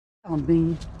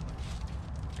Bean.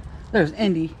 There's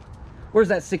Indy. Where's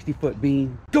that 60-foot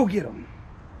bean? Go get him.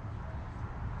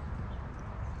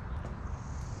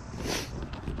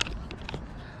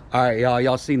 All right,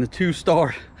 y'all seen the two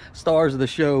stars of the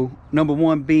show. Number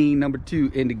 1 Bean, number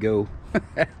 2 Indigo.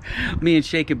 Me and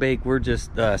Shake and Bake, we're just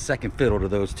second fiddle to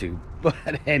those two. But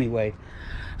anyway,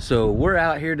 so we're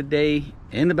out here today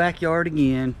in the backyard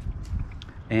again,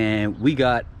 and we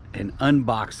got an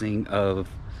unboxing of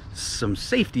some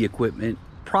safety equipment,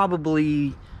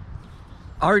 probably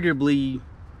arguably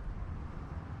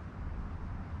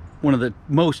one of the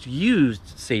most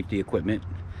used safety equipment,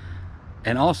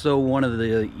 and also one of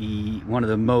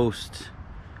the most,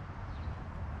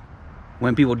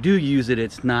 when people do use it,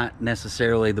 it's not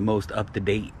necessarily the most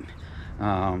up-to-date.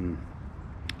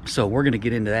 So we're gonna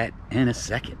get into that in a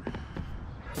second.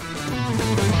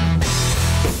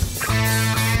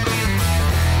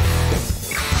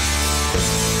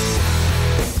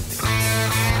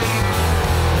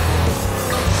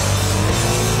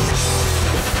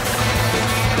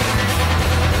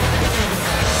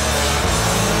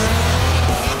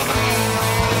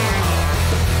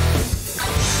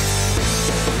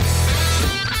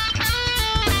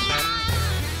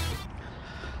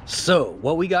 So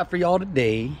what we got for y'all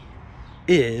today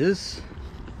is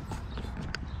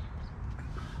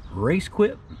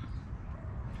RaceQuip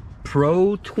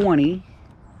PRO20,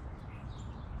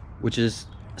 which is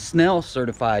Snell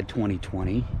certified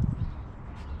 2020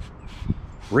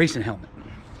 racing helmet.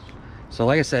 So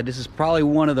like I said, this is probably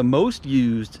one of the most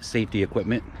used safety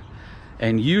equipment,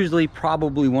 and usually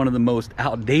probably one of the most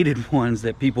outdated ones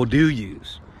that people do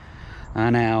use.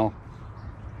 Now,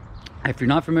 if you're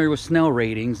not familiar with Snell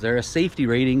ratings, they're a safety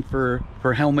rating for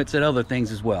helmets and other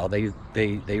things as well. They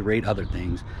rate other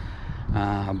things,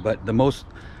 but most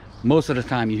of the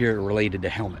time you hear it related to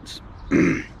helmets.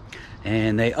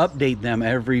 And they update them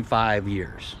every 5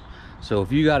 years. So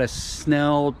if you got a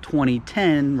Snell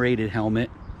 2010 rated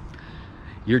helmet,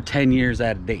 you're 10 years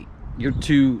out of date. You're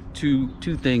two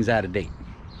things out of date.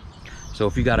 So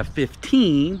if you got a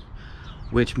 15,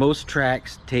 which most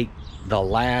tracks take the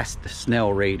last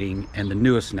Snell rating and the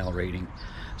newest Snell rating.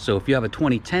 So if you have a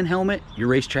 2010 helmet, your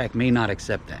racetrack may not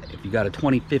accept that. If you got a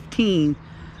 2015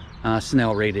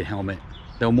 Snell rated helmet,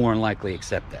 they'll more than likely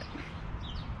accept that.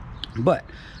 But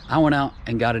I went out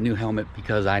and got a new helmet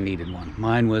because I needed one.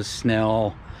 Mine was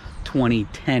Snell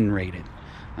 2010 rated.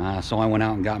 So I went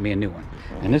out and got me a new one.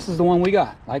 And this is the one we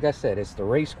got. Like I said, it's the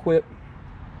RaceQuip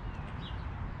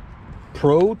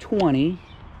PRO20.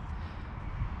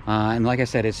 And like I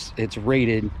said, it's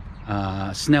rated,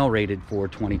 Snell rated for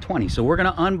 2020. So we're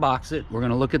gonna unbox it. We're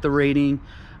gonna look at the rating.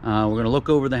 We're gonna look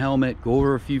over the helmet, go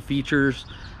over a few features.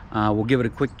 We'll give it a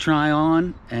quick try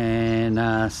on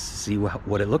and see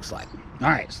what it looks like. All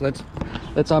right, so let's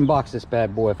unbox this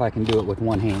bad boy if I can do it with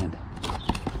one hand.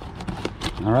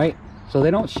 All right, so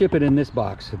they don't ship it in this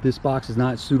box. This box is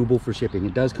not suitable for shipping.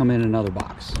 It does come in another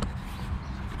box.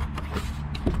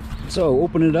 So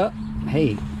open it up.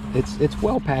 Hey, it's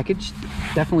well packaged,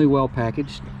 definitely well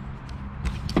packaged.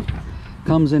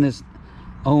 Comes in its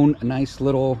own nice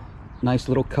little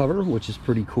cover, which is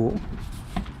pretty cool.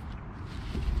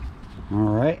 All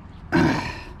right,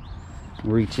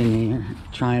 reach in here,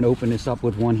 try and open this up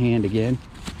with one hand again.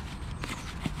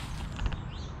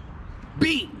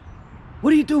 Bean,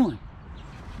 what are you doing?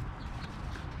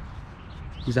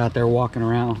 He's out there walking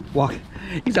around.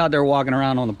 He's out there walking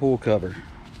around on the pool cover.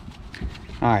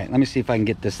 All right, let me see if I can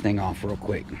get this thing off real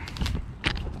quick.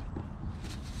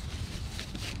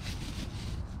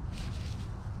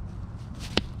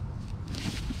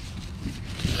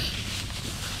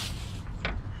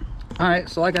 All right,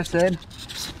 so like I said,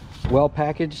 well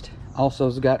packaged. Also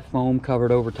has got foam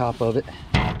covered over top of it.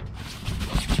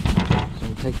 So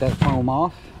we'll take that foam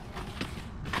off.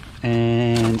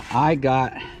 And I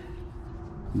got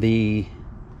the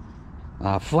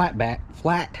flat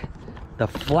black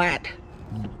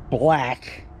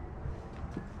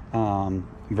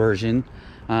version.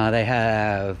 They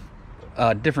have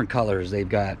different colors. They've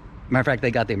got, matter of fact, they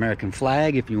got the American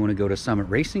flag. If you want to go to Summit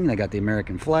Racing, they got the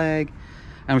American flag.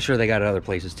 I'm sure they got it other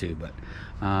places too, but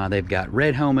they've got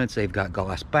red helmets, they've got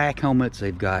gloss black helmets,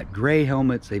 they've got gray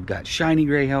helmets, they've got shiny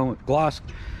gray helmet, gloss,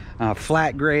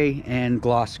 flat gray, and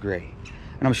gloss gray.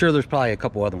 And I'm sure there's probably a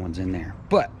couple other ones in there.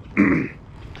 But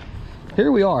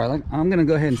here we are. I'm gonna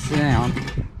go ahead and sit down.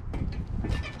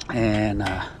 And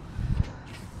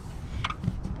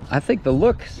I think the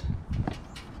looks,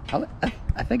 I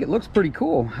think it looks pretty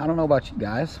cool. I don't know about you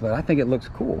guys, but I think it looks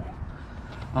cool.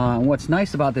 What's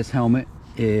nice about this helmet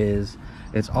is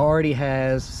it already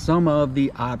has some of the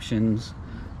options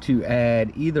to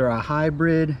add either a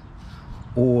hybrid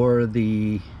or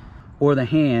the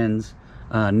hands,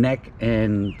 neck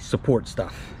and support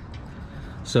stuff.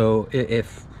 So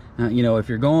if you know, if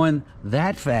you're going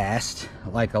that fast,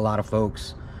 like a lot of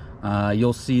folks,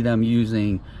 you'll see them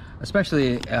using,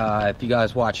 especially if you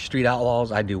guys watch Street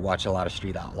Outlaws. I do watch a lot of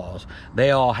Street Outlaws.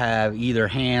 They all have either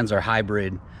hands or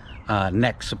hybrid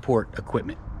neck support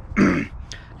equipment.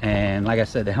 And like I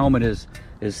said, the helmet is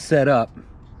set up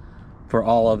for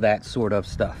all of that sort of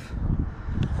stuff.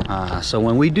 So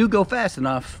when we do go fast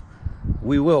enough,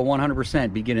 we will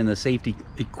 100% be getting the safety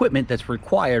equipment that's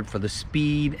required for the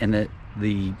speed and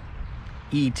the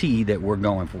ET that we're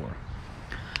going for.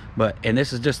 And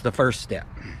this is just the first step,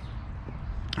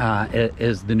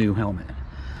 is the new helmet.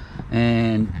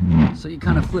 And so you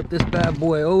kind of flip this bad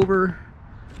boy over.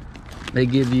 They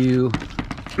give you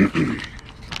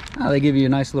a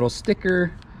nice little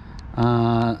sticker,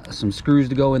 some screws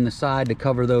to go in the side to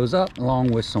cover those up,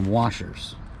 along with some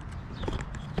washers.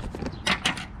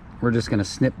 We're just gonna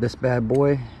snip this bad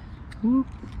boy. Whoop.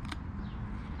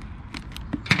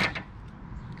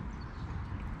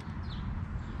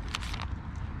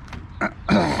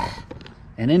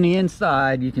 And in the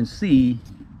inside, you can see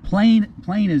plain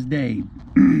as day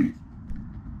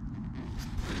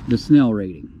the Snell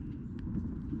rating,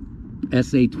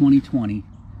 SA 2020,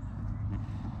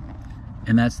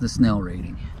 and that's the Snell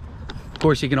rating. Of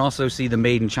course, you can also see the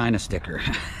Made in China sticker,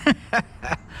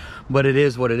 but it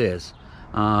is what it is.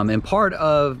 And part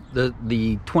of the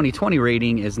 2020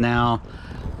 rating is now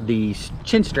the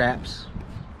chin straps,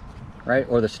 right,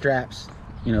 or the straps,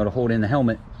 you know, to hold in the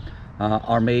helmet,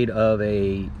 are made of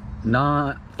a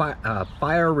fire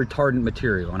retardant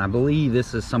material, and I believe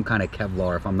this is some kind of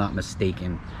Kevlar, if I'm not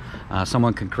mistaken.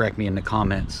 Someone can correct me in the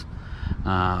comments,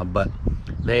 but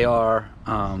they are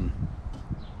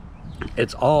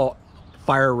it's all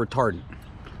fire retardant,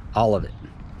 all of it.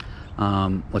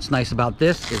 What's nice about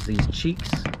this is these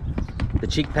cheeks, the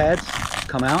cheek pads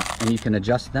come out, and you can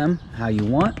adjust them how you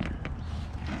want.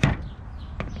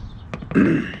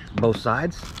 Both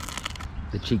sides,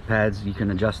 the cheek pads, you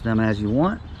can adjust them as you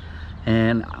want.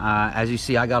 And as you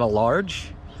see, I got a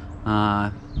large.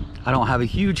 I don't have a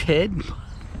huge head,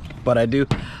 but I do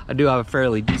have a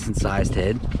fairly decent sized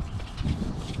head.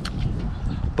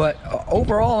 But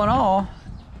overall in all,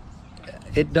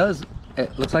 it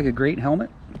looks like a great helmet.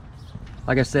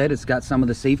 Like I said, it's got some of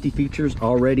the safety features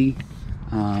already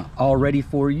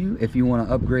for you. If you want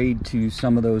to upgrade to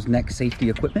some of those neck safety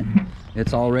equipment,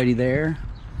 it's already there.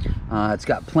 It's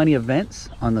got plenty of vents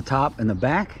on the top and the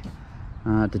back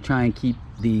to try and keep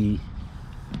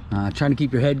trying to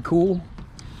keep your head cool.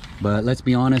 But let's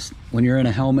be honest, when you're in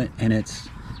a helmet and it's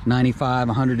 95,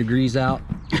 100 degrees out,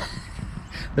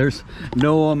 there's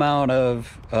no amount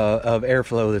of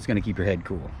airflow that's going to keep your head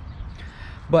cool.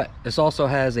 But this also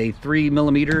has a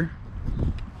 3mm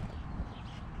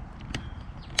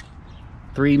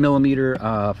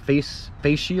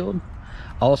face shield.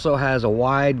 Also has a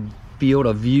wide field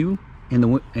of view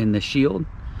in the shield,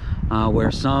 where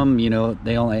some, you know,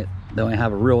 they only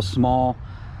have a real small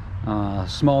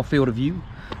field of view.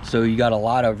 So you got a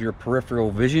lot of your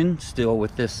peripheral vision still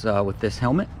with this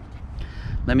helmet.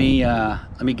 Let me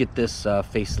get this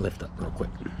face lift up real quick.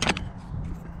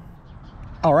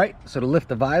 All right, so to lift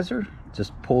the visor,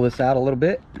 just pull this out a little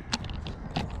bit.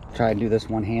 Try and do this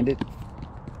one-handed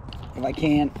if I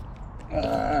can.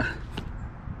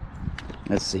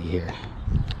 Let's see here.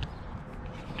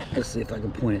 Let's see if I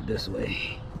can point it this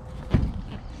way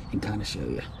and kind of show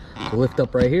you. So lift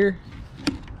up right here,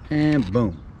 and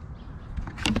boom.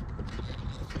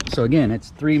 So again,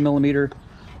 it's 3mm,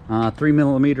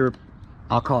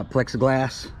 I'll call it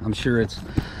plexiglass. I'm sure it's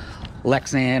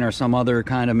Lexan or some other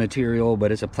kind of material,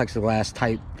 but it's a plexiglass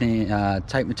type thing,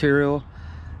 type material.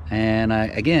 And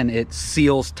again, it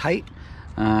seals tight.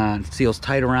 It seals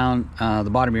tight around the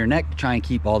bottom of your neck to try and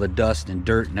keep all the dust and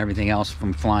dirt and everything else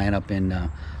from flying up in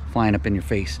your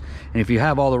face. And if you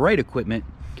have all the right equipment,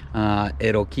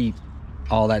 it'll keep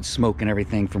all that smoke and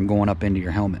everything from going up into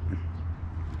your helmet.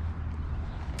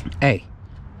 Hey,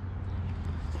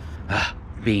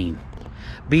 bean.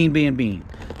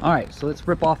 All right, so let's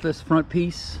rip off this front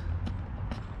piece.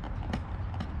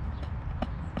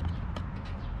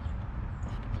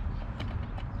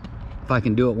 If I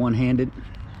can do it one-handed.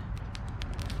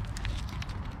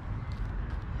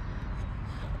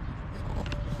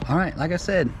 All right, like I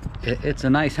said, it's a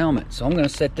nice helmet. So I'm gonna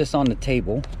set this on the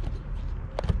table.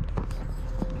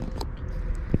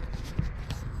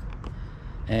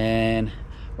 And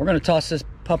we're gonna toss this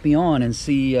puppy on and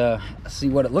see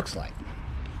what it looks like.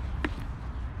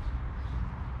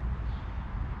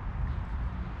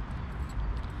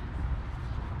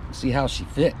 See how she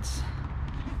fits.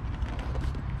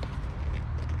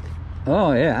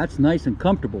 Oh yeah, that's nice and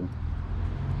comfortable.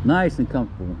 Nice and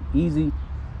comfortable. Easy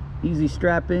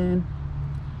strap in.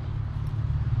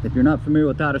 If you're not familiar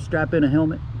with how to strap in a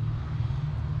helmet,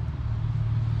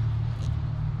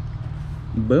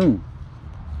 boom.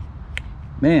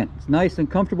 Man, it's nice and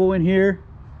comfortable in here.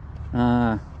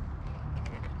 Yeah,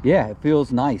 it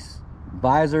feels nice.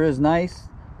 Visor is nice.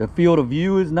 The field of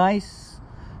view is nice.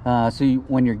 So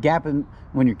when you're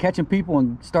catching people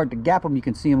and start to gap them, you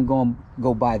can see them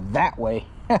go by that way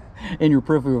in your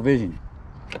peripheral vision.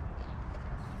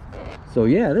 So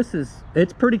yeah,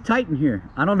 it's pretty tight in here.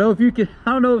 I don't know if you can.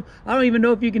 I don't even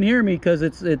know if you can hear me because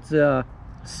it's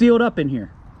sealed up in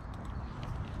here.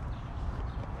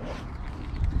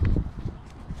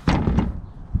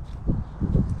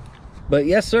 But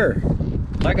yes, sir.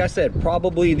 Like I said,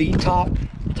 probably the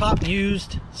top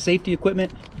used safety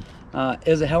equipment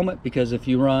is a helmet, because if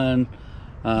you run,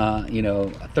 you know,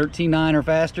 a 13.9 or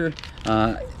faster,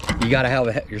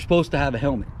 you're supposed to have a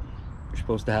helmet. You're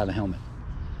supposed to have a helmet.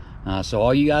 So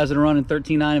all you guys that are running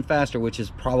 13.9 and faster, which is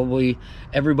probably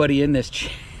everybody in this,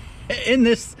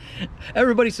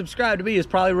 everybody subscribed to me is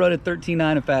probably running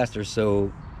 13.9 and faster.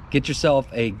 So get yourself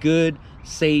a good,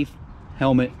 safe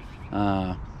helmet.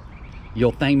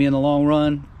 You'll thank me in the long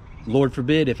run. Lord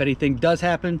forbid, if anything does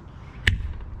happen,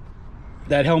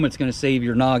 that helmet's going to save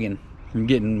your noggin from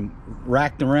getting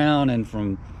racked around and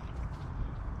from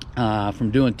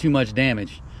doing too much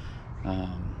damage.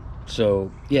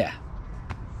 So yeah,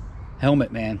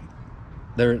 helmet, man.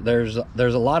 There's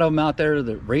a lot of them out there.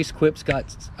 The RaceQuip's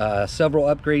got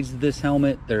several upgrades to this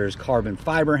helmet. There's carbon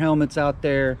fiber helmets out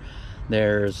there.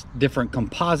 There's different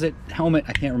composite helmet.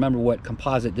 I can't remember what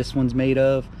composite this one's made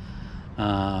of.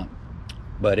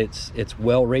 But it's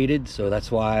well rated, so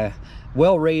that's why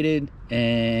well rated.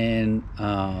 And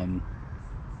I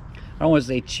don't want to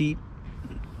say cheap.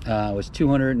 It was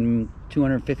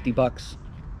 250 bucks,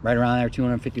 right around there,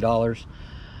 $250.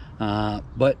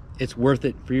 But it's worth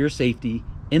it for your safety.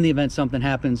 In the event something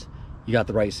happens, you got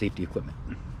the right safety equipment.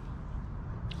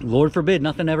 Lord forbid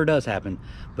nothing ever does happen,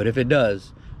 but if it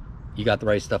does, you got the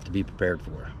right stuff to be prepared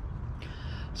for.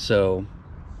 So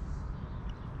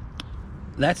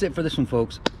that's it for this one,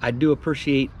 folks. I do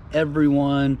appreciate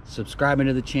everyone subscribing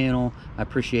to the channel. I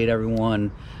appreciate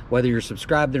everyone, whether you're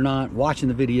subscribed or not, watching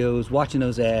the videos, watching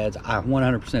those ads. I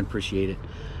 100% appreciate it.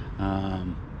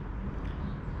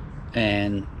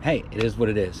 And hey, it is what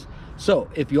it is. So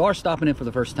if you are stopping in for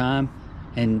the first time,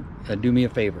 and do me a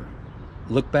favor,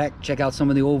 look back, check out some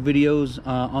of the old videos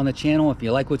on the channel. If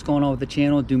you like what's going on with the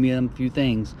channel, do me a few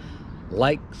things.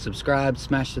 Like, subscribe,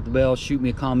 smash the bell, shoot me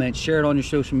a comment, share it on your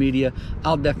social media.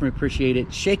 I'll definitely appreciate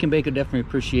it. Shake and Bake will definitely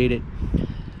appreciate it.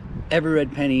 Every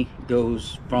red penny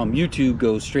goes from YouTube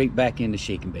goes straight back into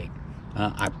Shake and Bake.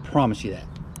 I promise you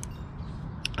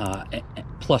that.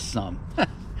 Plus some.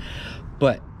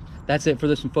 But that's it for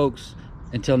this one, folks.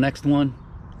 Until next one,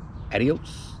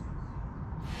 adios.